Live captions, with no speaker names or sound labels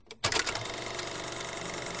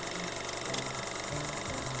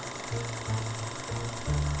Hello,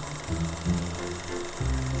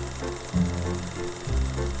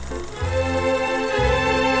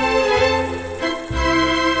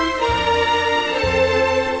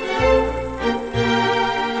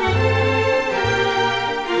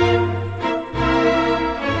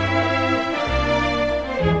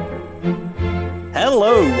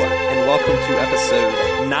 and welcome to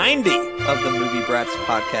episode 90 of the Movie Brats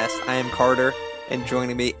podcast. I am Carter, and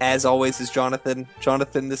joining me, as always, is Jonathan.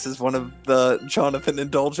 Jonathan, this is one of the Jonathan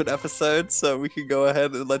Indulgent episodes, so we can go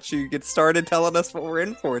ahead and let you get started telling us what we're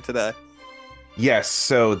in for today. Yes,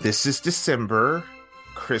 so this is December,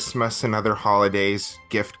 Christmas and other holidays,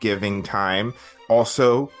 gift-giving time.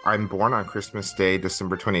 Also, I'm born on Christmas Day,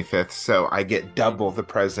 December 25th, so I get double the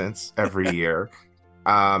presents every year.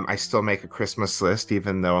 I still make a Christmas list,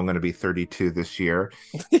 even though I'm going to be 32 this year.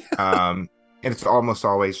 And it's almost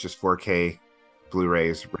always just 4K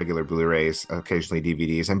Blu-rays, regular Blu-rays, occasionally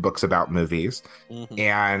DVDs, and books about movies. Mm-hmm.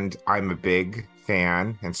 And I'm a big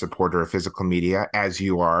fan and supporter of physical media, as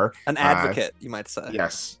you are. An advocate, you might say.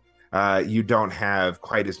 Yes. You don't have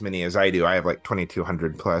quite as many as I do. I have like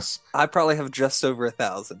 2,200 plus. I probably have just over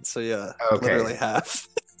 1,000, so yeah, Okay. literally half.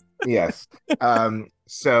 Yes.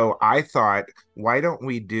 So I thought, why don't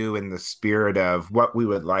we do, in the spirit of what we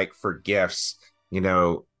would like for gifts,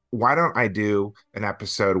 why don't I do an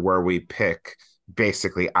episode where we pick,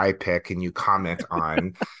 basically I pick and you comment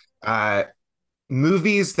on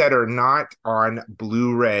movies that are not on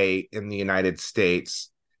Blu-ray in the United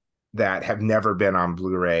States, that have never been on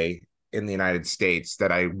Blu-ray in the United States,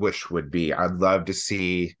 that I wish would be. I'd love to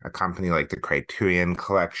see a company like the Criterion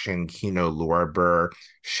Collection, Kino Lorber,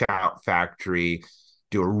 Shout Factory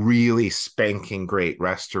do a really spanking great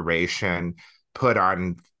restoration, put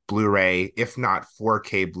on Blu-ray, if not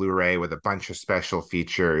 4K Blu-ray, with a bunch of special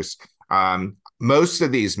features. Most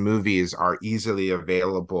of these movies are easily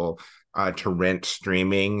available to rent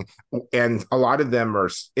streaming, and a lot of them are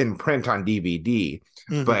in print on DVD,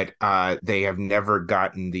 but they have never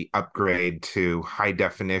gotten the upgrade to high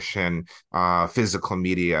definition physical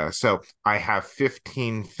media. So I have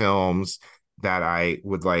 15 films that I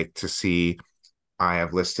would like to see. I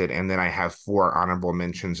have listed, and then I have 4 honorable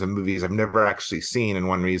mentions of movies I've never actually seen, and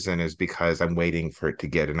one reason is because I'm waiting for it to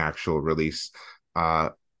get an actual release,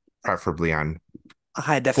 preferably on a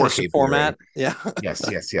high definition format. Yeah.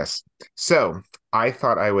 Yes. So I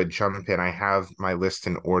thought I would jump in. I have my list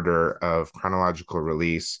in order of chronological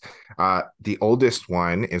release. The oldest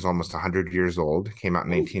one is almost 100 years old, came out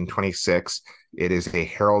in 1926. It is a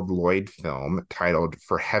Harold Lloyd film titled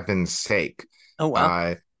For Heaven's Sake. Oh,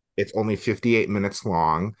 wow. It's only 58 minutes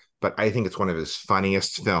long, but I think it's one of his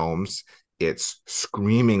funniest films. It's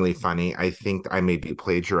screamingly funny. I think I may be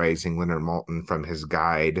plagiarizing Leonard Maltin from his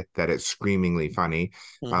guide, that it's screamingly funny.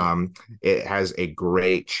 It has a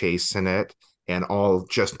great chase in it, and all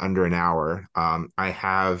just under an hour. I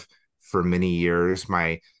have for many years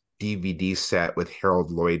my DVD set with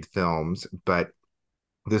Harold Lloyd films, but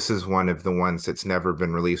this is one of the ones that's never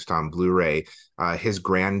been released on Blu-ray. His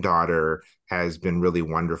granddaughter has been really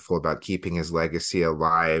wonderful about keeping his legacy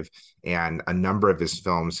alive, and a number of his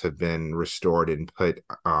films have been restored and put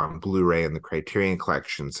on Blu-ray in the Criterion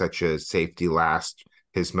Collection, such as Safety Last,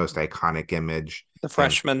 his most iconic image. The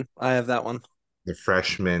Freshman, I have that one. The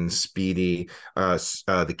Freshman, Speedy,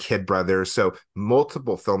 the Kid Brothers. So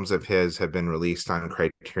multiple films of his have been released on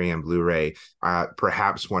Criterion Blu-ray.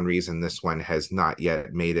 Perhaps one reason this one has not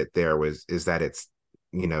yet made it there is that it's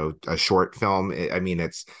a short film.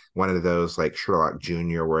 It's one of those like Sherlock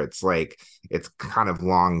Jr., where it's kind of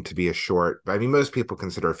long to be a short. Most people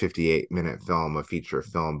consider a 58-minute film a feature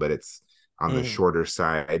film, but it's on the shorter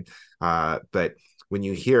side. But when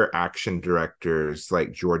you hear action directors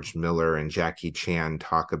like George Miller and Jackie Chan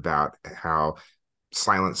talk about how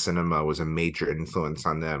silent cinema was a major influence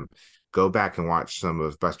on them, go back and watch some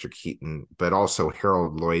of Buster Keaton, but also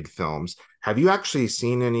Harold Lloyd films. Have you actually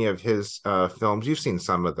seen any of his films? You've seen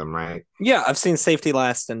some of them, right? Yeah, I've seen Safety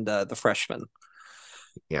Last and The Freshman.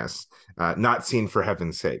 Yes. Not seen For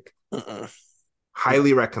Heaven's Sake.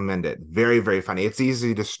 Highly recommend it. Very, very funny. It's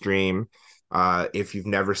easy to stream. If you've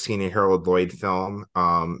never seen a Harold Lloyd film,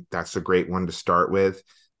 that's a great one to start with.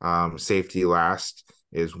 Safety Last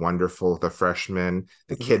is wonderful. The Freshman,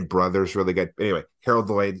 the Kid Brothers, really good. Anyway, Harold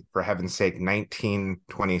Lloyd, For Heaven's Sake,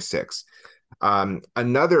 1926.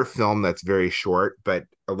 Another film that's very short, but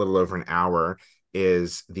a little over an hour,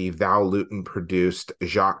 is the Val Lewton produced,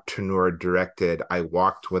 Jacques Tourneur directed, I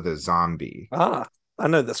Walked with a Zombie. Ah, I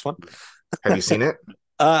know this one. Have you seen it?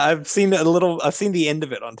 I've seen a little. I've seen the end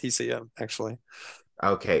of it on TCM, actually.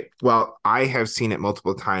 Okay. Well, I have seen it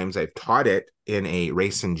multiple times. I've taught it in a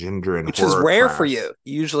race and gender and Which is horror rare for class. you.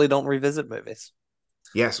 You usually don't revisit movies.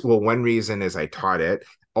 Yes. Well, one reason is I taught it.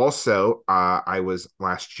 Also, I was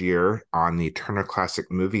last year on the Turner Classic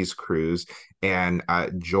Movies cruise, and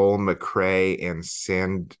Joel McCrea and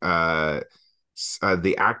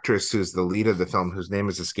the actress who's the lead of the film, whose name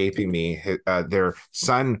is escaping me, their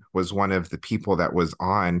son was one of the people that was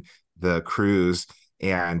on the cruise.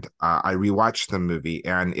 And I rewatched the movie,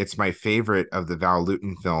 and it's my favorite of the Val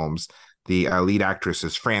Lewton films. The lead actress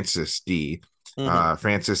is Frances D. Hmm.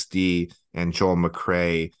 Frances D. and Joel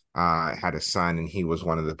McCrea had a son, and he was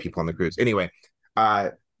one of the people on the cruise. Anyway, uh,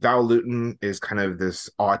 Val Lewton is kind of this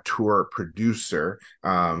auteur producer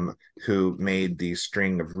who made the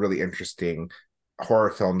string of really interesting horror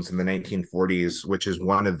films in the 1940s, which is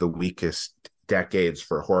one of the weakest decades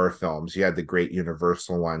for horror films. You had the great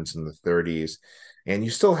Universal ones in the 30s, and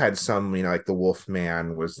you still had some, like The Wolf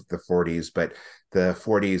Man was the 40s, but the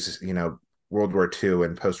 40s, World War II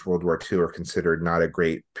and post World War II are considered not a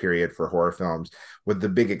great period for horror films, with the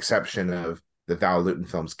big exception of the Val Lewton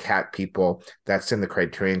films, Cat People. That's in the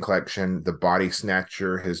Criterion Collection. The Body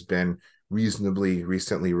Snatcher has been reasonably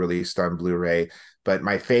recently released on Blu-ray. But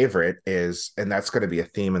my favorite is, and that's going to be a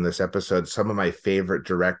theme in this episode, some of my favorite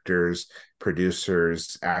directors,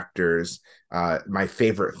 producers, actors. My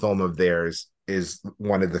favorite film of theirs is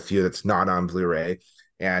one of the few that's not on Blu-ray.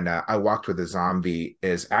 And I Walked with a Zombie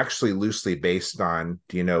is actually loosely based on,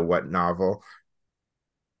 do you know what novel?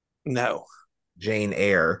 No. Jane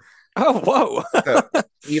Eyre. Oh, So whoa.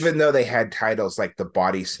 even though they had titles like The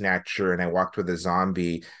Body Snatcher and I Walked with a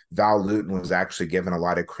Zombie, Val Lewton was actually given a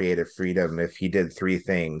lot of creative freedom if he did three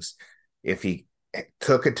things. If he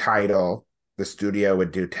took a title, the studio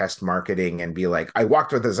would do test marketing and be like, I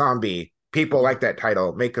Walked with a Zombie. People Mhm. like that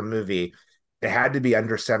title. Make a movie. It had to be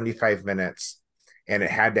under 75 minutes, and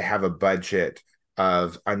it had to have a budget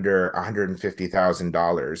of under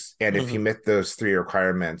 $150,000. And if he Mhm. met those three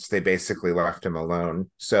requirements, they basically left him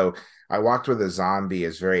alone. So I Walked with a Zombie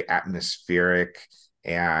is very atmospheric,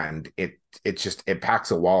 and it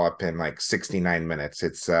packs a wallop in like 69 minutes.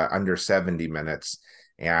 It's under 70 minutes,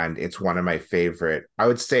 and it's one of my favorite. I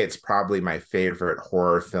would say it's probably my favorite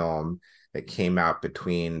horror film that came out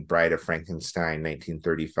between Bride of Frankenstein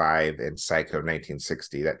 1935 and Psycho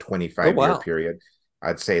 1960, that Oh, 25-year wow. period.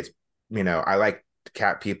 I'd say it's, I like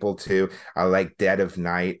Cat People too. I like Dead of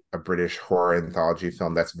Night, a British horror anthology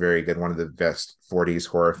film. That's very good. One of the best 40s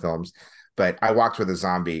horror films. But I Walked with a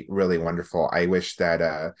Zombie, really wonderful. I wish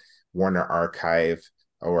that Warner Archive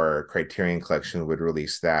or Criterion Collection would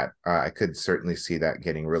release that. I could certainly see that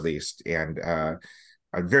getting released. And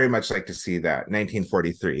I'd very much like to see that.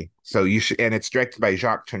 1943. So you should, and it's directed by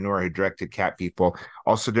Jacques Tourneur, who directed Cat People,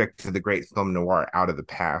 also directed the great film noir Out of the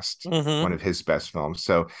Past, Hmm. one of his best films.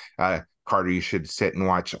 So, Carter, you should sit and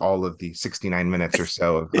watch all of the 69 minutes or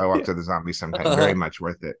so of I Walked with a Zombie sometime. Very much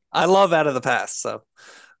worth it. I love Out of the Past, so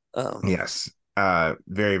um, Yes.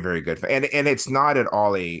 Very, very good. And it's not at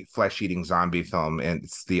all a flesh-eating zombie film. And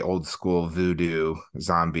it's the old school voodoo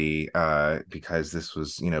zombie, because this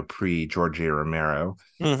was, pre George A. Romero.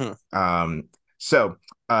 mhm. Um, so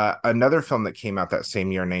another film that came out that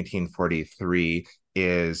same year, 1943,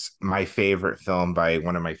 is my favorite film by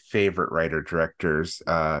one of my favorite writer directors,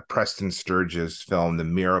 Preston Sturges' film, The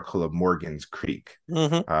Miracle of Morgan's Creek.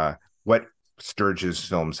 Mhm. What Sturges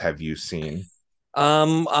films have you seen?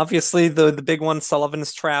 Obviously the big one,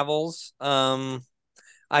 Sullivan's Travels.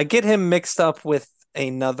 I get him mixed up with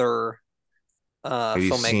another Have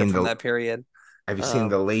you filmmaker seen from the that period. Have you seen Um,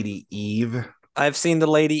 the Lady Eve? I've seen The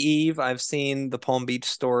Lady Eve. I've seen The Palm Beach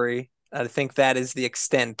Story. I think that is the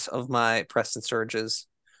extent of my Preston Sturges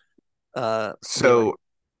viewing. So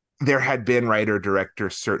there had been writer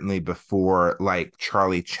directors certainly before, like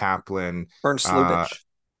Charlie Chaplin. Ernst Uh, Lubitsch.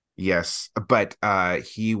 yes, but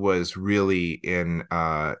he was really in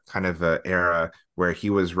kind of an era where he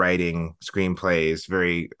was writing screenplays,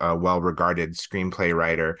 very well-regarded screenplay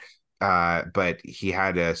writer. But he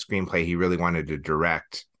had a screenplay he really wanted to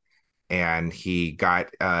direct, and he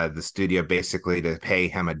got the studio basically to pay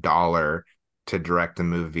him $1 to direct the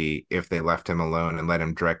movie if they left him alone and let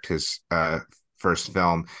him direct his first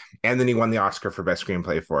film. And then he won the Oscar for best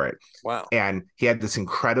screenplay for it. Wow. And he had this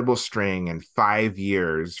incredible string in 5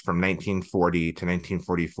 years from 1940 to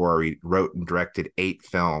 1944. He wrote and directed 8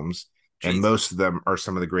 films, and most Jesus. of them are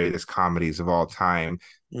some of the greatest comedies of all time.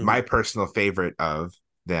 Hmm. My personal favorite of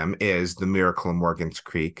them is The Miracle in Morgan's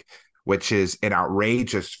Creek, which is an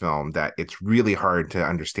outrageous film that it's really hard to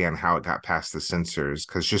understand how it got past the censors,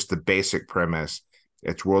 because just the basic premise,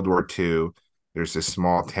 it's World War II. There's this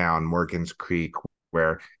small town, Morgan's Creek,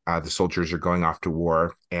 where the soldiers are going off to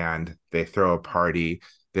war and they throw a party.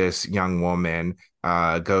 This young woman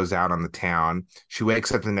goes out on the town. She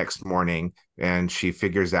wakes up the next morning and she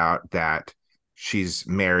figures out that she's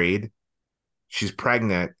married, she's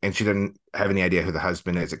pregnant, and she doesn't have any idea who the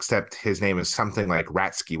husband is, except his name is something like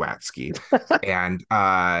Ratsky Watsky. And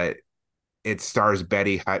it stars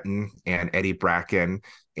Betty Hutton and Eddie Bracken,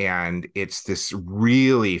 and it's this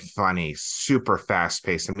really funny, super fast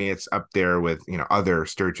paced. I mean, it's up there with other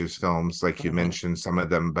Sturges films, like you Mhm. mentioned some of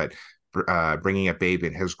them, but Bringing Up Baby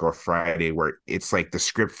and His Girl Friday, where it's like the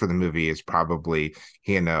script for the movie is probably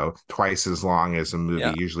twice as long as a movie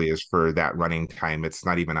Yeah. usually is for that running time. It's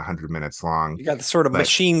not even 100 minutes long, You got the sort of but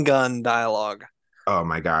machine gun dialogue. oh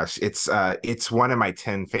my gosh, it's one of my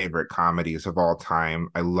 10 favorite comedies of all time.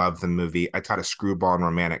 I love the movie. I taught a screwball and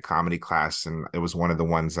romantic comedy class, and it was one of the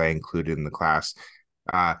ones I included in the class.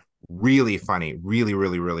 Uh, really funny, really,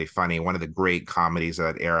 really, really funny. One of the great comedies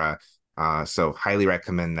of that era. So highly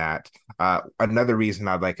recommend that. Another reason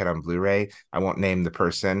I'd like it on Blu-ray, I won't name the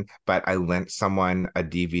person, but I lent someone a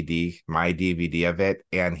DVD, my DVD of it,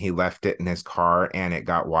 and he left it in his car and it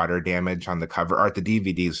got water damage on the cover art. The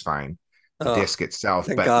DVD is fine, the Oh, disc itself,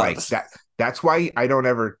 thank but God. like that's why I don't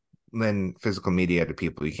ever lend physical media to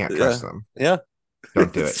people. You can't Yeah. trust them. Yeah.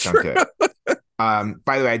 Don't do It's it. Don't true. do it.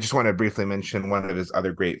 By the way, I just want to briefly mention one of his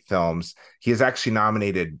other great films. He is actually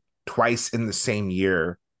nominated twice in the same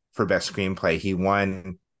year for Best Screenplay. He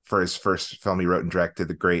won for his first film he wrote and directed,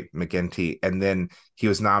 The Great McGinty, and then he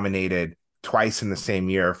was nominated twice in the same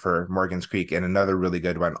year for Morgan's Creek and another really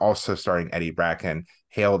good one, also starring Eddie Bracken,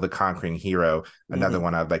 Hail the Conquering Hero, another Mhm.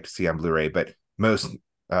 one I'd like to see on Blu-ray, but most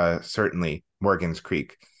certainly Morgan's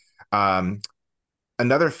Creek. Um,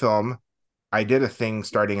 Another film, I did a thing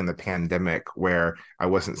starting in the pandemic where I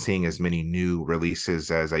wasn't seeing as many new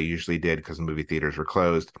releases as I usually did because movie theaters were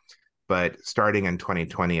closed. But starting in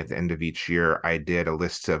 2020, at the end of each year, I did a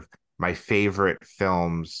list of my favorite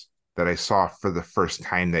films that I saw for the first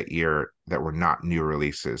time that year that were not new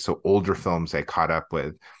releases. So older films I caught up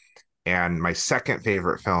with. And my second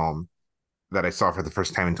favorite film that I saw for the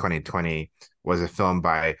first time in 2020 was a film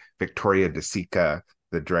by Victoria De Sica,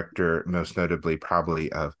 the director, most notably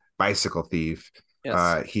probably of Bicycle Thief.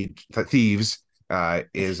 Yes. He Thieves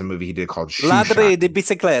is a movie he did called Shoe Ladri di Shine.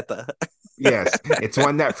 bicicleta. Yes, it's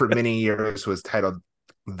one that for many years was titled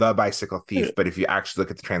The Bicycle Thief, but if you actually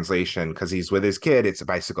look at the translation, because he's with his kid, it's a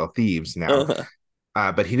Bicycle Thieves now.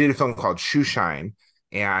 Uh-huh. But he did a film called Shoe Shine,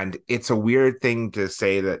 and it's a weird thing to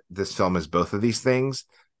say that this film is both of these things,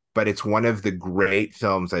 but it's one of the great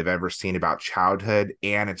films I've ever seen about childhood,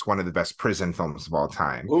 and it's one of the best prison films of all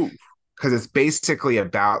time Ooh. because it's basically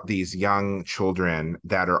about these young children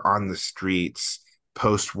that are on the streets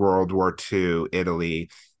post World War II Italy,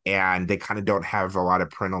 and they kind of don't have a lot of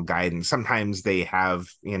parental guidance. Sometimes they have,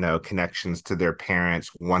 connections to their parents,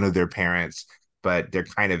 one of their parents, but they're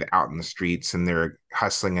kind of out in the streets and they're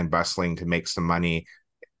hustling and bustling to make some money,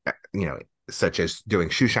 you know, such as doing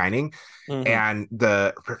shoe shining. Hmm. And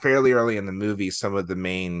the fairly early in the movie, some of the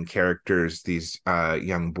main characters, these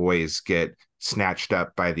young boys, get snatched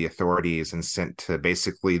up by the authorities and sent to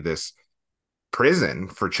basically this prison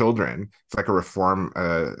for children. It's like a reform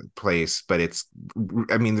place, but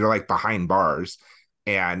I mean, they're like behind bars.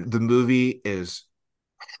 And the movie is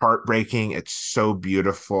heartbreaking. It's so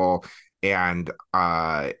beautiful. And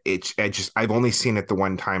I've only seen it the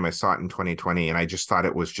one time. I saw it in 2020, and I just thought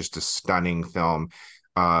it was just a stunning film.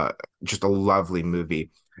 Uh, just a lovely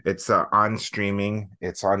movie. It's on streaming,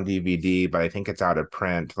 it's on DVD, but I think it's out of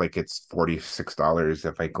print. Like it's $46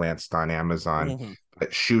 if I glanced on Amazon. Hmm.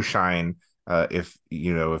 But Shoe Shine, if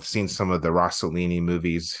have seen some of the Rossellini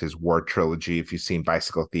movies, his war trilogy, if you've seen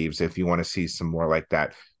Bicycle Thieves, if you want to see some more like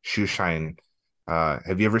that, Shoe Shine.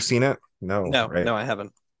 Have you ever seen it? No, No, right? no, I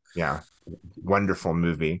haven't. Yeah, wonderful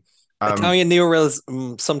movie. Um, Italian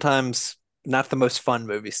neorealism sometimes not the most fun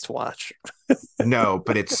movies to watch. no,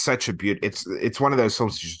 but it's such a it's one of those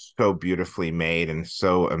films just so beautifully made and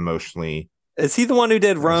so emotionally Is he the one who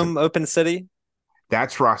did present. Rome Open City?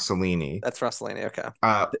 That's Rossellini. That's Rossellini. Okay.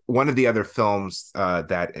 One of the other films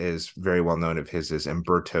that is very well known of his is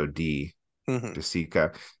Umberto D. Hmm. De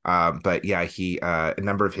Sica. But yeah, he a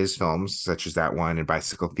number of his films, such as that one and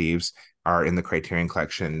Bicycle Thieves, are in the Criterion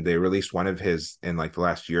Collection. They released one of his in like the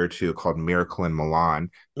last year or two called Miracle in Milan.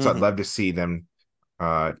 So I'd Hmm. love to see them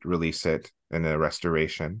release it in a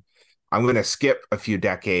restoration. I'm going to skip a few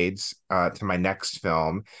decades to my next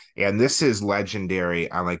film, and this is legendary.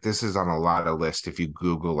 This is on a lot of lists. If you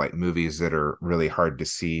Google like movies that are really hard to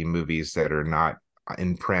see, movies that are not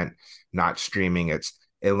in print, not streaming, it's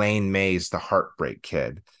Elaine May's The Heartbreak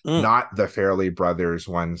Kid, Mm, not the Farrelly Brothers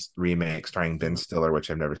one's remake starring Ben Stiller, which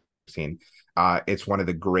I've never seen. It's one of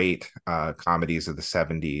the great comedies of the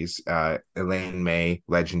 70s. Elaine May,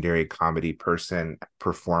 legendary comedy person,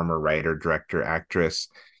 performer, writer, director, actress,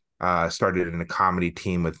 started in a comedy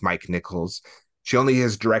team with Mike Nichols. She only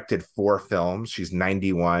has directed 4 films. She's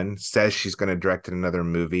 91, says she's going to direct another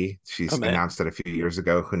movie. oh She's man. announced that a few years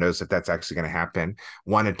ago. Who knows if that's actually going to happen?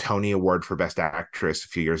 Won a Tony Award for Best Actress a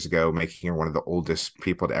few years ago, making her one of the oldest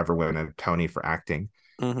people to ever win a Tony for acting.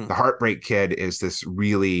 Hmm. The Heartbreak Kid is this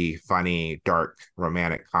really funny, dark,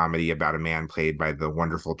 romantic comedy about a man played by the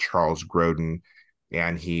wonderful Charles Grodin.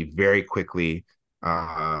 And he very quickly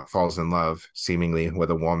falls in love, seemingly, with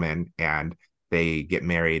a woman. And they get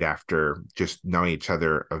married after just knowing each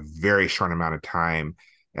other a very short amount of time.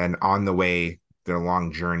 And on the way, their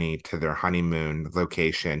long journey to their honeymoon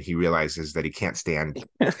location, he realizes that he can't stand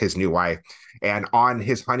his new wife. And on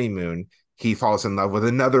his honeymoon, he falls in love with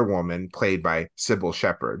another woman played by Sybil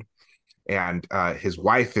Shepherd. And his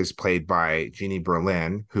wife is played by Jeannie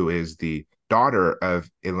Berlin, who is the daughter of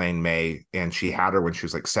Elaine May. And she had her when she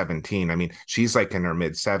was like 17. I mean, she's like in her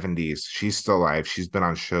mid 70s. She's still alive. She's been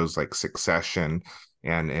on shows like Succession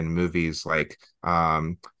and in movies like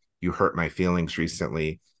You Hurt My Feelings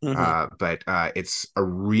recently. Hmm. But it's a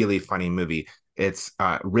really funny movie. It's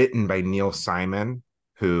written by Neil Simon,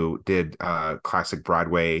 who did classic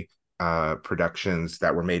Broadway productions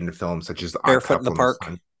that were made into films, such as The Odd Barefoot in the Couple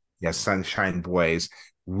and Park. Sunshine Boys.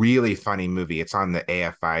 Really funny movie. It's on the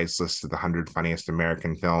AFI's list of the 100 funniest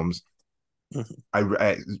American films. Hmm.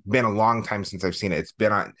 It's been a long time since I've seen it.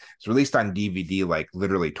 It's released on DVD like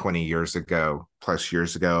literally 20 years ago, plus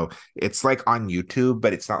years ago. It's like on YouTube,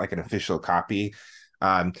 but it's not like an official copy.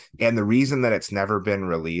 And the reason that it's never been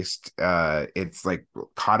released, it's like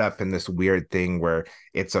caught up in this weird thing where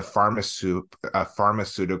it's a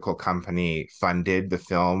pharmaceutical company funded the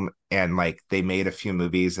film, and like they made a few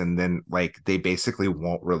movies, and then like they basically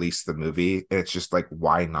won't release the movie. And it's just like,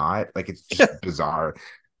 why not? Like it's just bizarre.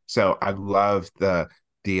 So I love the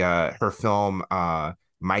her film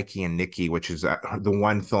Mikey and Nikki, which is the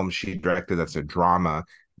one film she directed that's a drama.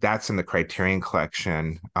 That's in the Criterion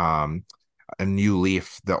Collection. A New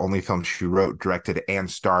Leaf, the only film she wrote, directed,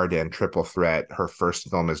 and starred in, Triple Threat. Her first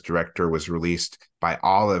film as director was released by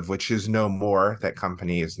Olive, which is no more. That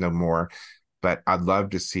company is no more. But I'd love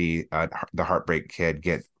to see The Heartbreak Kid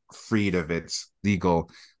get freed of its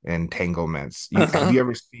legal entanglements. Have you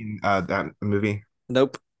ever seen that movie?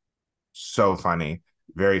 Nope. So funny,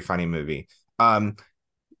 very funny movie. Um,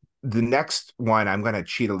 the next one, I'm going to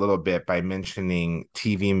cheat a little bit by mentioning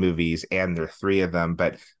TV movies, and there are 3 of them,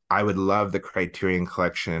 but I would love the Criterion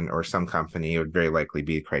Collection, or some company, it would very likely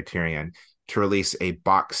be Criterion, to release a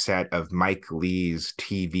box set of Mike Leigh's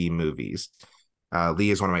TV movies. Leigh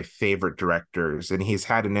is one of my favorite directors, and he's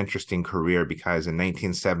had an interesting career because in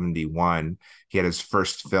 1971, he had his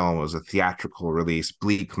first film. It was a theatrical release,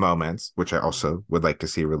 Bleak Moments, which I also would like to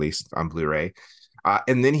see released on Blu-ray.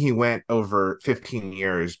 And then he went over 15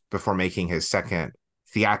 years before making his second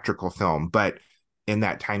theatrical film. But in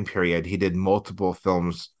that time period, he did multiple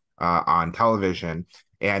films on television,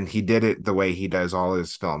 and he did it the way he does all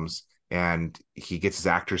his films. And he gets his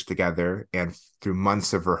actors together, and through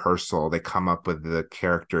months of rehearsal, they come up with the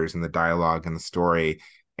characters and the dialogue and the story.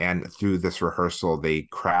 And through this rehearsal, they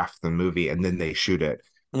craft the movie, and then they shoot it.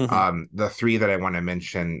 Hmm. The 3 that I want to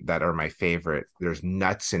mention that are my favorite, there's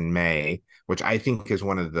Nuts in May, which I think is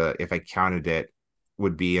one of the, if I counted it,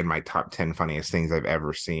 would be in my top 10 funniest things I've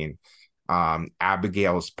ever seen.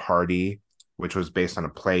 Abigail's Party, which was based on a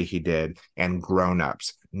play he did, and Grown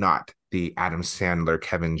Ups, not the Adam Sandler,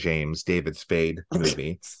 Kevin James, David Spade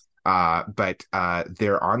movie. But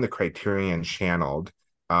they're on the Criterion channeled.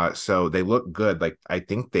 So they look good. Like I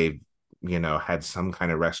think they've had some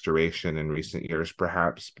kind of restoration in recent years,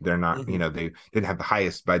 perhaps. They're not, Hmm. they didn't have the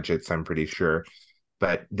highest budgets, I'm pretty sure,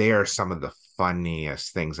 but they are some of the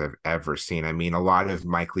funniest things I've ever seen. I mean, a lot of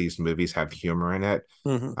Mike Leigh's movies have humor in it.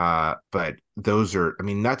 Hmm. But those are, I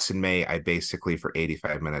mean, Nuts in May, I basically for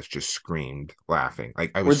 85 minutes just screamed laughing.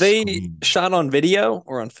 Like I Were was they screaming. shot on video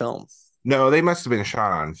or on film? No, they must have been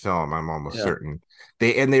shot on film, I'm almost Yeah. certain.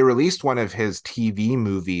 They released one of his TV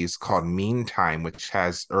movies called Meantime, which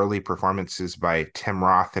has early performances by Tim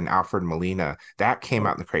Roth and Alfred Molina. That came Oh.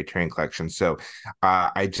 out in the Criterion Collection. So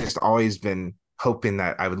I just always been hoping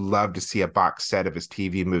that I would love to see a box set of his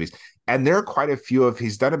TV movies. And there are quite a few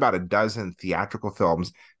he's done about a dozen theatrical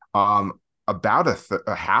films. About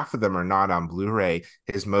a half of them are not on Blu-ray.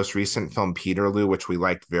 His most recent film, Peterloo, which we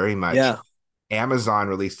liked very much, Yeah. Amazon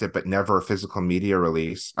released it, but never a physical media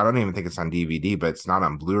release. I don't even think it's on DVD, but it's not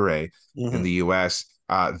on Blu-ray in Hmm. the US.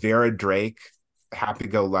 Vera Drake, Happy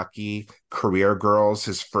Go Lucky, Career Girls,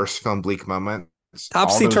 his first film, Bleak Moments. All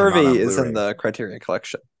Topsy those are not Turvy on is in Blu-ray. the Criterion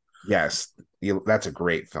Collection. Yes, that's a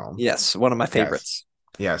great film. Yes, one of my Yes, favorites.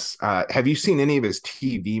 yes. Have you seen any of his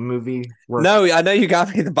TV movie work? No, I know you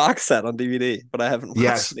got me the box set on DVD, but I haven't watched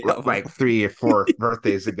Yes, any of them. like 3 or 4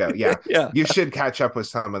 birthdays ago. Yeah, Yeah. you should catch up with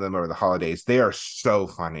some of them over the holidays. They are so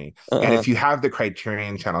funny. And Uh-huh. if you have the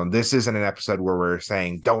Criterion channel, this isn't an episode where we're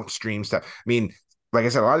saying don't stream stuff. I mean, like I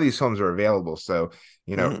said, a lot of these films are available, so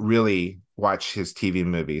Mhm. really watch his TV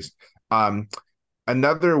movies. Um,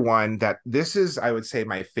 Another one that this is, I would say,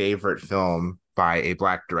 my favorite film by a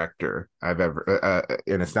black director I've ever,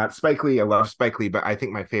 and it's not Spike Lee. I love Spike Lee, but I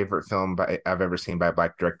think my favorite film I've ever seen by a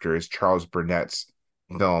black director is Charles Burnett's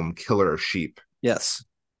film Killer of Sheep, Yes.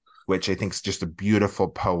 which I think is just a beautiful,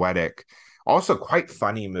 poetic, also quite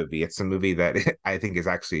funny movie. It's a movie that I think is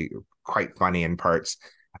actually quite funny in parts,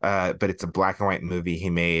 but it's a black and white movie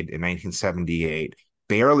he made in 1978.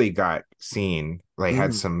 Barely got seen, like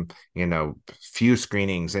had Mhm. some, few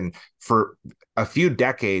screenings, and for a few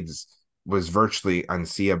decades was virtually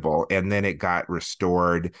unseeable. And then it got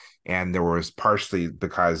restored, and there was partially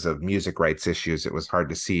because of music rights issues, it was hard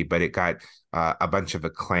to see, but it got a bunch of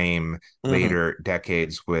acclaim Mhm. later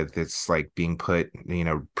decades with its like being put,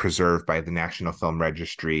 preserved by the National Film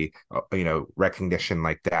Registry, recognition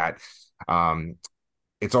like that. Um,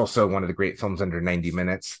 it's also one of the great films under 90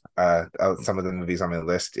 minutes. Some of the movies on my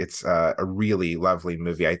list. It's a really lovely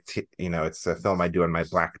movie. It's a film I do in my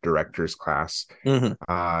black directors class. Mhm.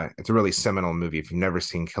 It's a really seminal movie. If you've never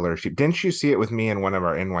seen Killer Sheep, didn't you see it with me in one of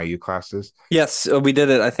our NYU classes? Yes, we did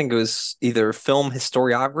it. I think it was either film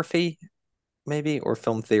historiography, maybe, or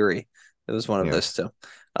film theory. It was one of those Yes. two.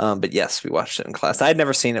 But yes, we watched it in class. I had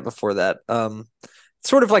never seen it before that.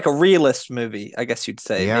 Sort of like a realist movie, I guess you'd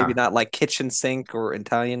say. Maybe Yeah. not like Kitchen Sink or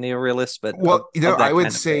Italian neorealist, but Well, of I that would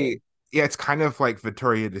kind of vein. say, yeah, it's kind of like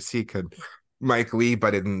Vittoria De Sica, Mike Lee,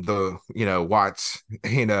 but in the, Watts,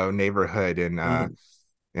 neighborhood. And Mhm.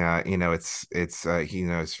 yeah,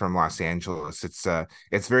 it's from Los Angeles.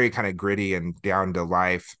 It's very kind of gritty and down to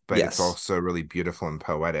life, but it's Yes. also really beautiful and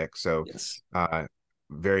poetic. So Yes. uh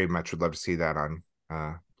very much would love to see that on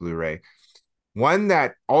Blu-ray. One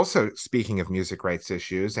that also, speaking of music rights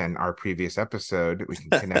issues and our previous episode, we can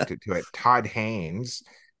connect it to it. Todd Haynes,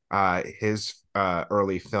 his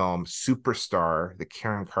early film Superstar, the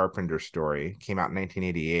Karen Carpenter story, came out in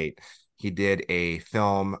 1988. He did a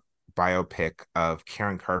film biopic of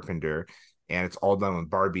Karen Carpenter, and it's all done with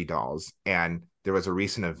Barbie dolls. And there was a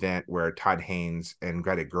recent event where Todd Haynes and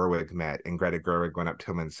Greta Gerwig met, and Greta Gerwig went up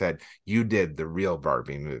to him and said, "You did the real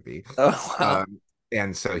Barbie movie." Oh, wow.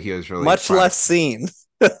 And so he was really Much proud of less seen.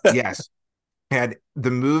 Yes. And the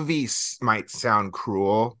movie might sound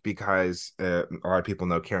cruel because a lot of people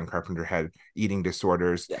know Karen Carpenter had eating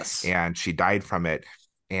disorders Yes. and she died from it.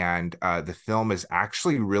 And the film is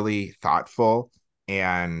actually really thoughtful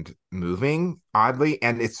and moving, oddly,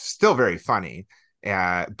 and it's still very funny.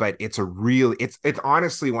 But it's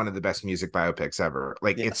honestly one of the best music biopics ever.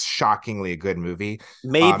 Like it's Yes. shockingly a good movie.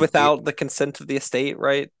 Made It without the consent of the estate,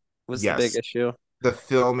 right? Was the big Yes, issue. the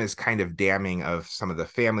film is kind of damning of some of the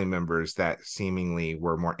family members that seemingly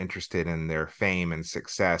were more interested in their fame and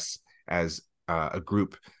success as a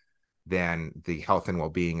group than the health and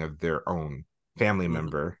well-being of their own family Mhm.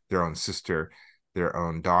 member, their own sister, their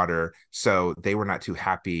own daughter. So they were not too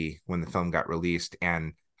happy when the film got released,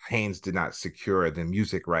 and Haynes did not secure the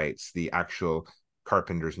music rights, the actual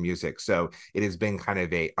Carpenter's music. So it has been kind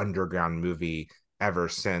of a underground movie ever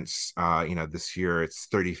since. This year it's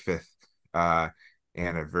 35th uh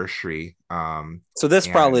anniversary. So this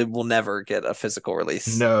And probably will never get a physical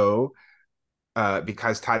release. no,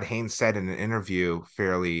 because Todd Haynes said in an interview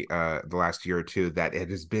fairly the last year or two that it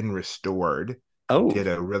has been restored. He Oh, did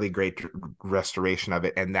a really great restoration of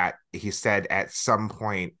it, and that he said at some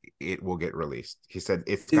point it will get released. He said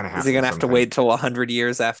it's going to is he happen gonna have to sometime. wait till 100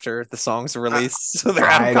 years after the songs are Uh, released so they're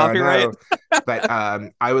out of I don't copyright? know, but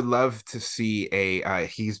I would love to see a.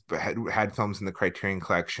 He's had films in the Criterion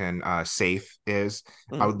Collection. Safe is.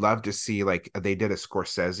 I Mhm. would love to see like they did a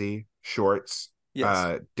Scorsese shorts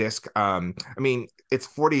Yes. disc. I mean, it's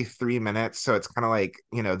 43 minutes, so it's kind of like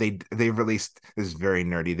they've released, this is very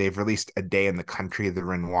nerdy, they've released A Day in the Country, the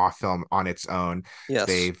Renoir film, on its own. Yes.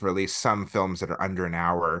 They've released some films that are under an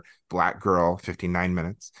hour. Black Girl, 59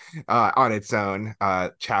 minutes on its own.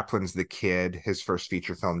 Chaplin's The Kid, his first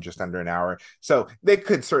feature film, just under an hour. So they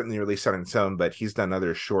could certainly release on its own, but he's done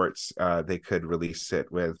other shorts they could release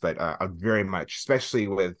it with. But very much, especially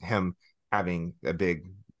with him having a big,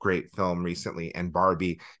 great film recently and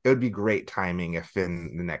Barbie, it would be great timing if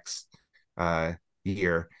in the next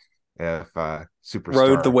year if Rode the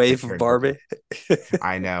Superstar wave of returned to Barbie.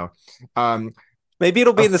 I know. Um, Maybe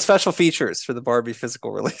it'll be a in the special features for the Barbie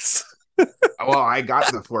physical release. Well, I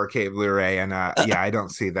got the 4K Blu-ray, and yeah, I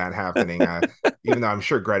don't see that happening. Even though I'm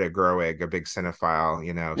sure Greta Gerwig, a big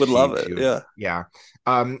cinephile, Would love it. she would, Yeah. yeah.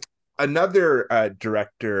 Um, Another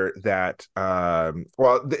director that, I'm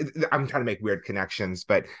trying to make weird connections,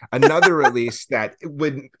 but another release that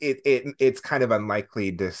it's kind of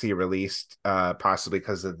unlikely to see released, possibly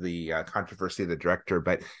because of the controversy of the director,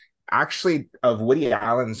 but actually of Woody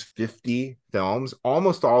Allen's 50 films,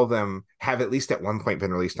 almost all of them have at least at one point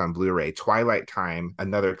been released on Blu-ray. Twilight Time,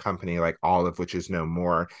 another company like Olive, which is no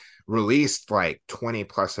more, released like 20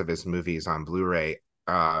 plus of his movies on Blu-ray.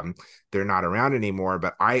 They're not around anymore,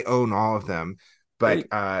 but I own all of them. But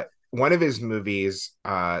one of his movies,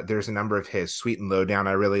 there's a number of his, Sweet and Lowdown,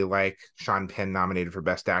 I really like. Sean Penn nominated for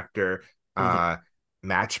Best Actor.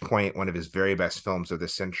 Match Point, one of his very best films of the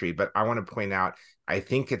century. But I want to point out, I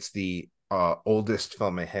think it's the oldest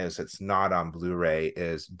film of his that's not on Blu-ray,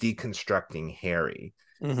 is Deconstructing Harry,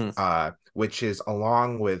 which is,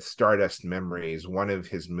 along with Stardust Memories, one of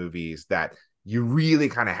his movies that you really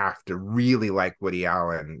kind of have to really like Woody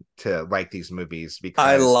Allen to like these movies, because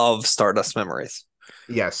I love Stardust Memories.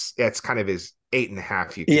 Yes, it's kind of his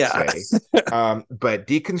 8.5, you could say. But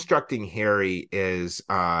Deconstructing Harry is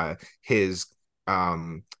his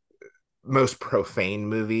most profane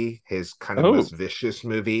movie, his kind of most vicious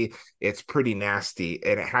movie. It's pretty nasty,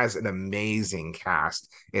 and it has an amazing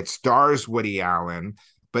cast. It stars Woody Allen,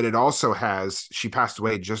 but it also has, she passed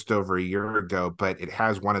away just over a year ago, but it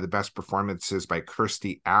has one of the best performances by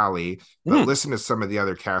Kirstie Alley. But listen to some of the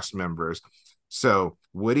other cast members. So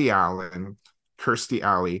Woody Allen, Kirstie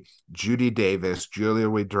Alley, Judy Davis, Julia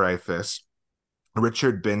Louis-Dreyfus,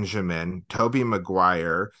 Richard Benjamin, Tobey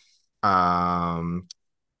Maguire, Robin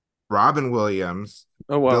Williams,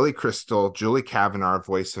 Billy Crystal, Julie Kavanaugh,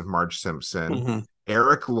 voice of Marge Simpson,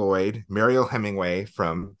 Eric Lloyd, Mariel Hemingway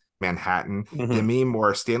from Manhattan, Demi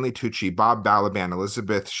Moore, Stanley Tucci, Bob Balaban,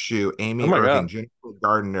 Elizabeth Shue, Amy Irving, Jennifer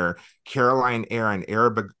Gardner, Caroline Aaron,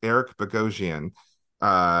 Eric Bogosian,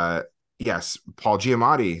 yes, Paul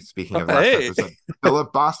Giamatti, speaking of last episode,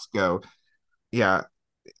 Philip Bosco. Yeah,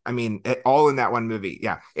 I mean, all in that one movie.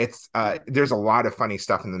 Yeah, it's there's a lot of funny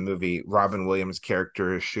stuff in the movie. Robin Williams'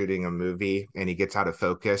 character is shooting a movie and he gets out of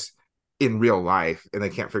focus in real life, and they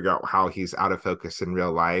can't figure out how he's out of focus in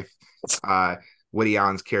real life. Woody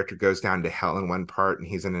Allen's character goes down to hell in one part, and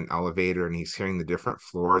he's in an elevator and he's hearing the different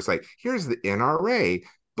floors. Like, here's the NRA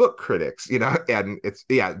book critics, and it's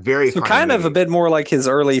very so funny kind movie. of a bit more like his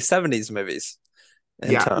early 70s movies.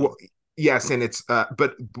 Well, yes, and it's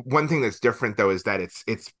but one thing that's different though is that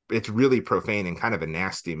it's really profane and kind of a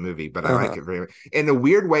nasty movie, but I like it very much. In a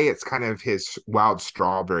weird way, it's kind of his Wild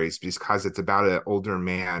Strawberries, because it's about an older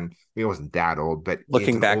man. He wasn't that old, but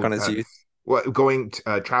looking back on his youth. Well,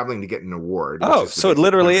 traveling to get an award. So it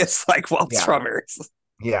literally is like Wild Strawberries.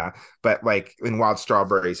 Yeah, but like in Wild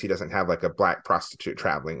Strawberries, he doesn't have like a black prostitute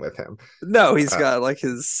traveling with him. No, he's got like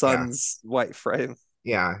his son's white frame.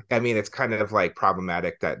 Yeah, I mean, it's kind of like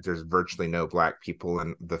problematic that there's virtually no black people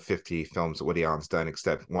in the 50 films that Woody Allen's done,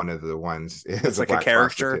 except one of the ones is like a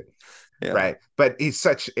character. Yeah. Right, but he's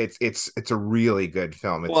it's a really good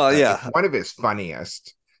film. It's one of his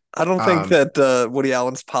funniest. I don't think that Woody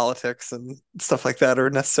Allen's politics and stuff like that are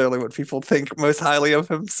necessarily what people think most highly of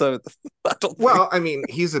him. So I don't. I mean,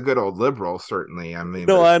 he's a good old liberal, certainly. I mean,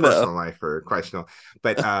 no, his personal life are questionable.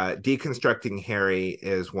 But Deconstructing Harry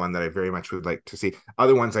is one that I very much would like to see.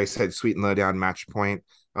 Other ones I said, Sweet and Lowdown, Match Point,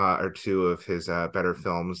 are two of his better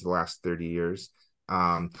films the last 30 years.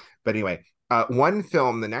 But anyway, one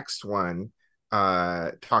film, the next one,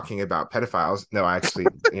 talking about pedophiles. No, actually,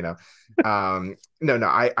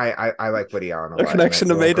 I like Woody Allen a lot. Connection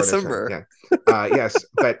to May December. Yes,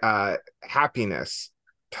 but Happiness,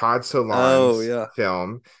 Todd Solondz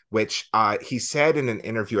film, which he said in an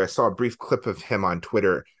interview. I saw a brief clip of him on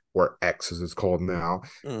Twitter, or X as it's called now.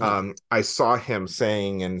 I saw him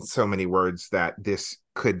saying in so many words that this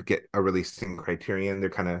could get a release in Criterion. They're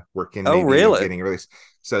kind of working. Getting a release.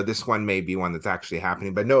 So this one may be one that's actually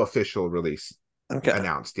happening, but no official release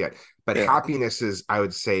announced yet. But Happiness is, I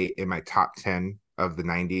would say, in my top 10 of the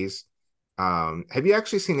 90s. Have you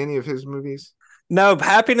actually seen any of his movies? No,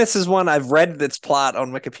 Happiness is one I've read its plot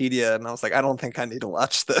on Wikipedia, and I was like, I don't think I need to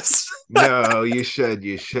watch this. No, you should.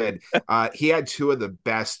 He had two of the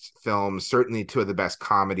best films, certainly two of the best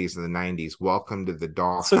comedies in the 90s. Welcome to the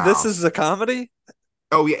Dollhouse. So this is a comedy?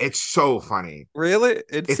 Oh yeah, it's so funny. Really?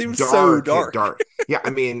 It seems so dark. Yeah, I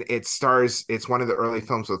mean, it's one of the early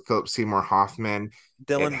films with Philip Seymour Hoffman. It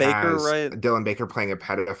Dylan Baker, has right? Dylan Baker playing a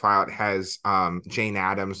pedophile. It has Jane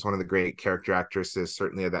Addams, one of the great character actresses,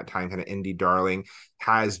 certainly of that time, kind of indie darling.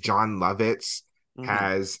 Has John Lovitz. Hmm.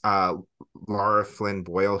 Has Laura Flynn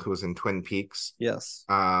Boyle, who was in Twin Peaks. Yes.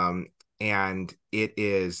 Um, and it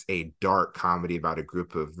is a dark comedy about a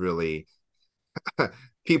group of really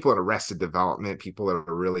people in Arrested Development, people that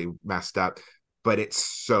are really messed up, but it's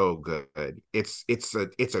so good. It's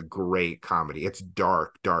a great comedy. It's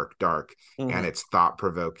dark, dark, dark, and Hmm. it's thought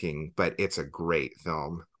provoking, but it's a great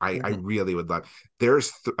film. I Hmm. really would love.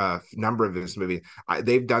 There's a number of this movie.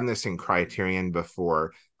 They've done this in Criterion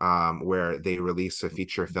before, where they release a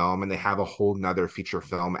feature film and they have a whole nother feature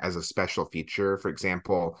film as a special feature. For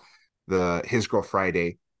example, the His Girl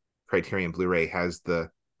Friday Criterion Blu-ray has the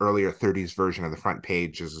earlier 30s version of the front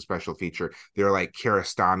page as a special feature. They're like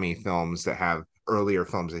Kiarostami films that have earlier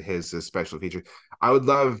films of his as special features. I would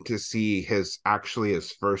love to see his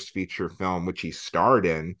first feature film, which he starred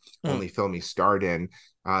in, Hmm. only film he starred in,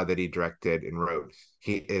 that he directed and wrote.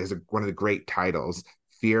 He is one of the great titles,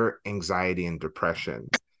 Fear, Anxiety, and Depression.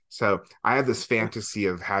 So I have this fantasy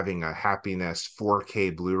of having a Happiness 4K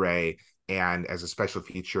Blu-ray, and as a special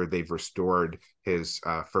feature, they've restored his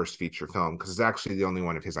first feature film because it's actually the only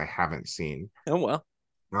one of his I haven't seen. Oh well.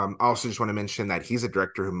 I also just want to mention that he's a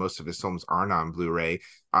director who most of his films aren't on Blu-ray.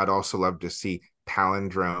 I'd also love to see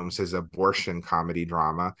Palindromes, his abortion comedy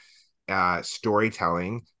drama,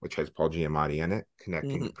 Storytelling, which has Paul Giamatti in it,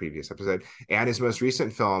 connecting Hmm. the previous episode, and his most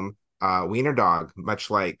recent film, Wiener Dog, much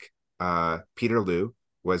like Peterloo,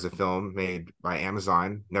 was a film made by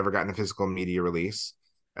Amazon, never gotten a physical media release,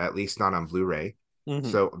 at least not on Blu-ray. Hmm.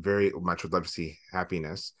 So very much would love to see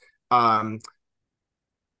Happiness.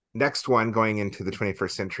 Next one, going into the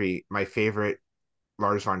 21st century, my favorite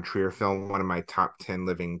Lars von Trier film, one of my top 10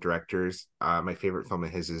 living directors. My favorite film of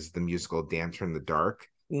his is the musical Dancer in the Dark.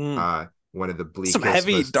 Mm. Uh, One of the Some bleakest,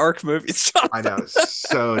 heavy, most, dark movies, I Jonathan. know,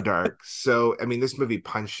 so dark. So, I mean, this movie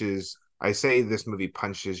punches, I say this movie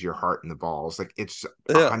punches your heart in the balls. Like, it's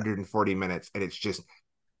Yeah. 140 minutes, and it's just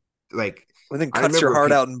like, And then I cuts your remember heart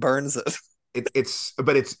people, out and burns it. it's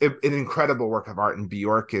an incredible work of art, and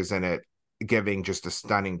Bjork is in it giving just a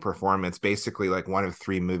stunning performance, basically like one of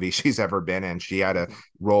three movies she's ever been in. She had a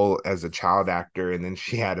role as a child actor, and then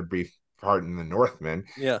she had a brief part in The Northman.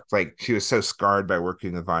 Yeah. It's like she was so scarred by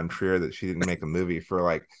working with Von Trier that she didn't make a movie for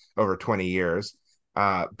like over 20 years.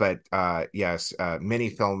 But yes, many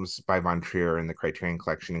films by Von Trier in the Criterion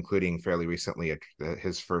Collection, including fairly recently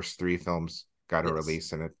his first three films got a Yes.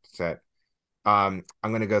 release in a set. I'm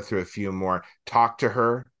going to go through a few more. Talk to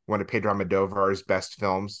Her, one of Pedro Almodovar's best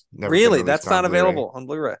films, never been Really? released That's on not Blu-ray. available on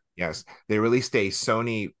Blu-ray. Yes, they released a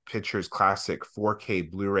Sony Pictures Classic 4K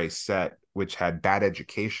Blu-ray set, which had Bad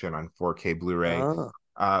Education on 4K Blu-ray. Oh.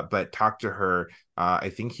 But Talk to Her, I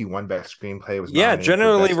think he won Best Screenplay, was Yeah, nominated for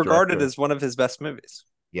generally Best regarded Director. as one of his best movies.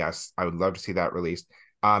 Yes, I would love to see that released.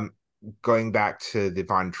 Um, Going back to the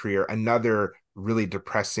Von Trier, another really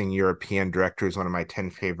depressing European director is one of my 10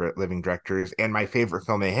 favorite living directors. And my favorite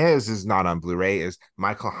film of his is not on Blu-ray, is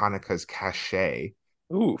Michael Haneke's Caché,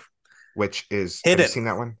 Ooh. which is, have you Hidden. seen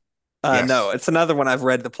that one? No, Yes. it's another one I've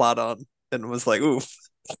read the plot on and was like, ooh,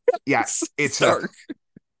 Yeah, it's it's a dark.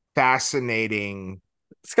 fascinating,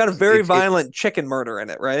 It's got a very it violent chicken murder in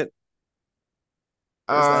it, right?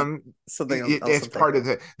 Or is that um something else it's I'm part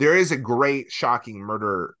thinking of of? the, there is a great shocking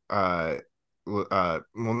murder, well,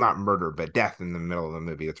 not murder but death in the middle of the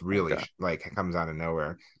movie. It's really Okay. like it comes out of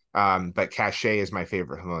nowhere. But Cachet is my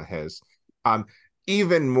favorite film of his.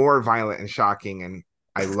 Even more violent and shocking, and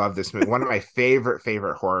I love this movie. One of my favorite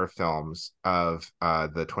horror films of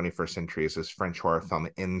the 21st century is this French horror film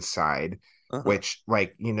Inside, Uh-huh. which,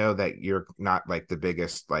 like, you know that you're not like the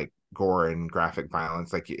biggest like gore and graphic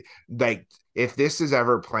violence, like if this is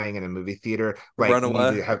ever playing in a movie theater, like you need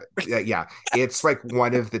Runaway, to have, yeah, it's like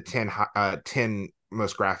one of the 10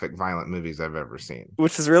 most graphic violent movies I've ever seen.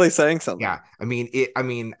 which is really saying something. Yeah, I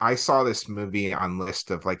mean, I saw this movie on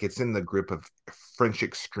list of, like, it's in the group of French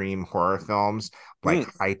extreme horror films, like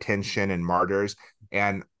Mm, High Tension and Martyrs,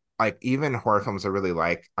 and like even horror films I really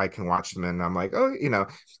like, I can watch them and I'm like, oh, you know.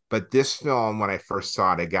 But this film, when I first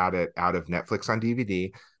saw it, I got it out of Netflix on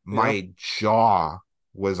DVD. yeah. My jaw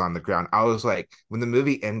was on the ground. I was like, when the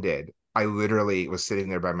movie ended, I literally was sitting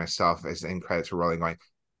there by myself as the end credits were rolling, going,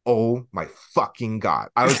 oh my fucking god.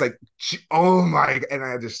 I was like, oh my, and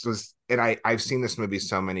I just was, and I've seen this movie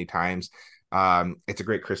so many times. It's a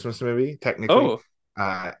great Christmas movie, technically.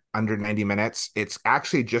 Oh, Under 90 minutes. It's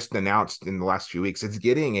actually just announced in the last few weeks. It's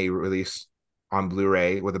getting a release on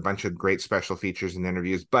Blu-ray with a bunch of great special features and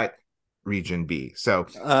interviews, but region B. So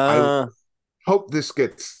I uh, Hope this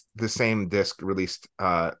gets the same disc released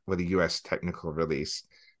with a US technical release.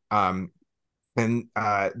 Um, and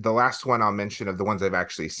the last one I'll mention of the ones I've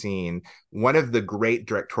actually seen, one of the great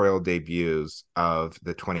directorial debuts of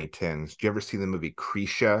the 2010s. Do you ever see the movie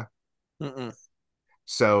Krisha? Mm-mm.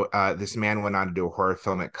 So this man went on to do a horror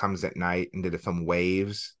film. It Comes at Night, and did a film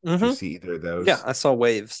Waves. Did you Mm-hmm. see either of Yeah, those? I saw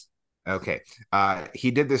Waves. Okay.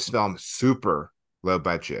 He did this film super low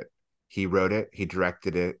budget. He wrote it, he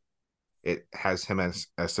directed it. It has him as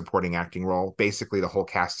a supporting acting role. Basically, the whole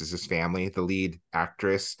cast is his family. The lead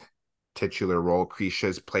actress, titular role, Krisha,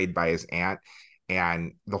 is played by his aunt.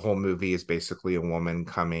 And the whole movie is basically a woman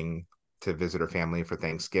coming to visit her family for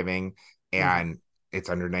Thanksgiving. Mm-hmm. And it's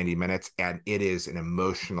under 90 minutes. And it is an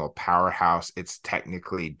emotional powerhouse. It's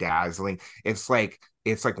technically dazzling. It's like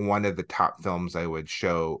one of the top films I would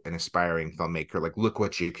show an aspiring filmmaker. Like, look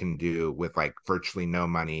what you can do with like virtually no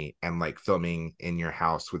money and like filming in your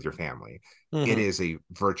house with your family. It Mm-hmm. is a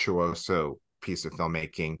virtuoso piece of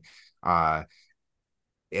filmmaking. Uh,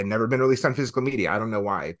 it never been released on physical media. I don't know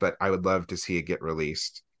why, but I would love to see it get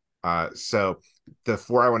released. So the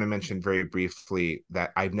four I want to mention very briefly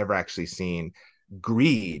that I've never actually seen: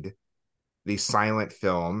 Greed, the silent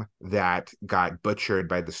film that got butchered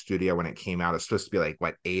by the studio when it came out. It's supposed to be like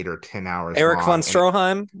what, 8 or 10 hours Eric von long, and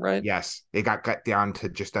Stroheim, right? yes, it got cut down to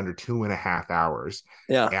just under 2.5 hours.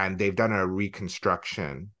 Yeah. And they've done a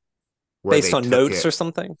reconstruction where Based they on took notes it, or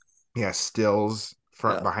something. yeah, stills,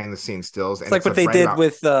 front Yeah. behind the scenes stills, It's and like it's what like they right did about,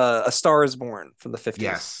 with A Star is Born from the 50s.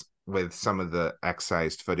 yes, with some of the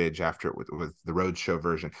excised footage after it with the roadshow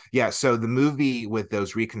version. Yeah, so the movie with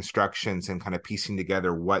those reconstructions and kind of piecing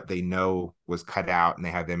together what they know was cut out and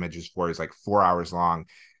they have images for is like 4 hours long.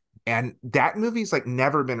 And that movie's like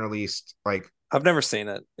never been released. Like, I've never seen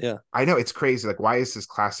it. Yeah. I know it's crazy. Like, why is this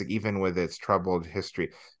classic even with its troubled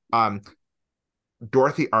history? Um,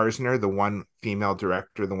 Dorothy Arzner, the one female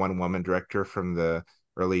director, the one woman director from the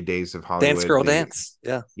early days of Dance Hollywood, Girl the Dance.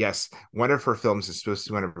 Yeah. yes, one of her films is supposed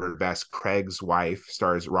to be one of her best. Craig's Wife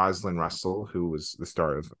stars Rosalind Russell, who was the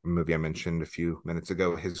star of a movie I mentioned a few minutes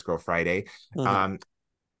ago, His Girl Friday. Mm-hmm. Um,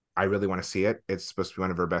 I really want to see it. It's supposed to be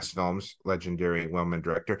one of her best films. Legendary woman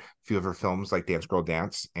director. A few of her films, like Dance Girl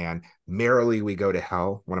Dance and Merrily We Go to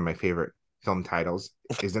Hell, one of my favorite film titles,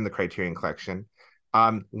 is in the Criterion Collection.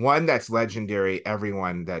 One that's legendary.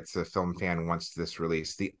 Everyone that's a film fan wants this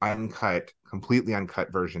release. The uncut, completely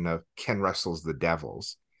uncut version of Ken Russell's The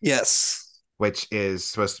Devils, Yes. which is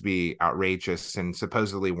supposed to be outrageous. And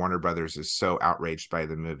supposedly Warner Brothers is so outraged by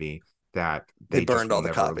the movie that They they just burned will all the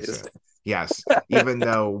never release copies. it. Yes, even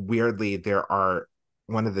though weirdly there are,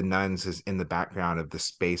 one of the nuns is in the background of the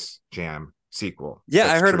Space Jam sequel. Yeah, I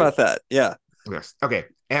That's heard true. about that. Yeah. Yes. Okay.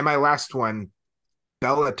 And my last one,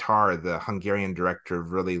 Bela Tarr, the Hungarian director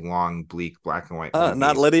of really long, bleak black and white Not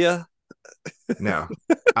movies. Lydia. No.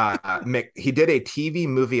 He did a TV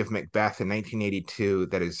movie of Macbeth in 1982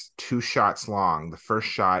 that is 2 shots long. The first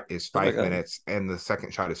shot is Oh my 5 God. minutes, and the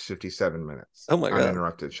second shot is 57 minutes, Oh my God.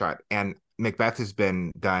 uninterrupted shot. And Macbeth has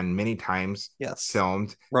been done many times, Yes.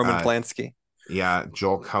 filmed. Roman Polanski. Yeah,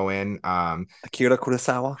 Joel Cohen. Akira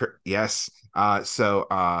Kurosawa. Yes. So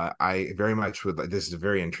I very much would like. This is a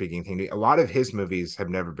very intriguing thing. A lot of his movies have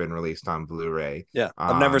never been released on Blu-ray. Yeah.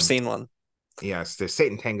 I've never seen one. Yes, the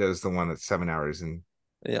Satan Tango is the one that's 7 hours and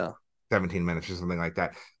Yeah. 17 minutes or something like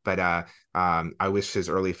that. But I wish his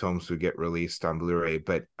early films would get released on Blu-ray,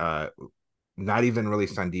 but not even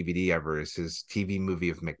released on DVD ever is his TV movie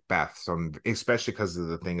of Macbeth. So especially because of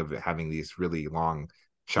the thing of it having these really long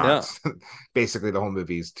shots. Yeah. Basically, the whole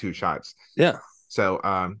movie is 2 shots. Yeah. So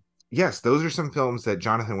yes, those are some films that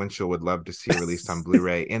Jonathan Winchell would love to see released on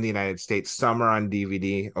Blu-ray in the United States. Some are on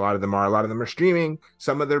DVD. A lot of them are streaming.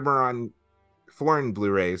 Some of them are on foreign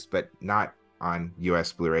Blu-rays, but not on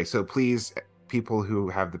US Blu-ray. So please, people who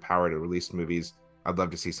have the power to release movies, I'd love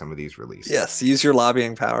to see some of these released. Yes, use your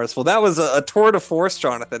lobbying powers. Well, that was a tour de force,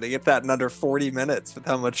 Jonathan, to get that in under 40 minutes with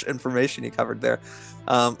how much information you covered there.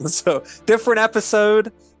 So different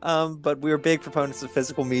episode, but we're big proponents of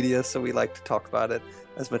physical media, so we like to talk about it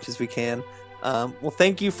as much as we can. Well,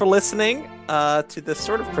 thank you for listening to this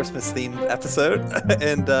sort of Christmas-themed episode,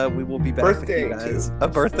 and we will be back with you guys. A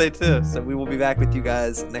birthday too, so we will be back with you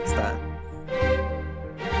guys next time.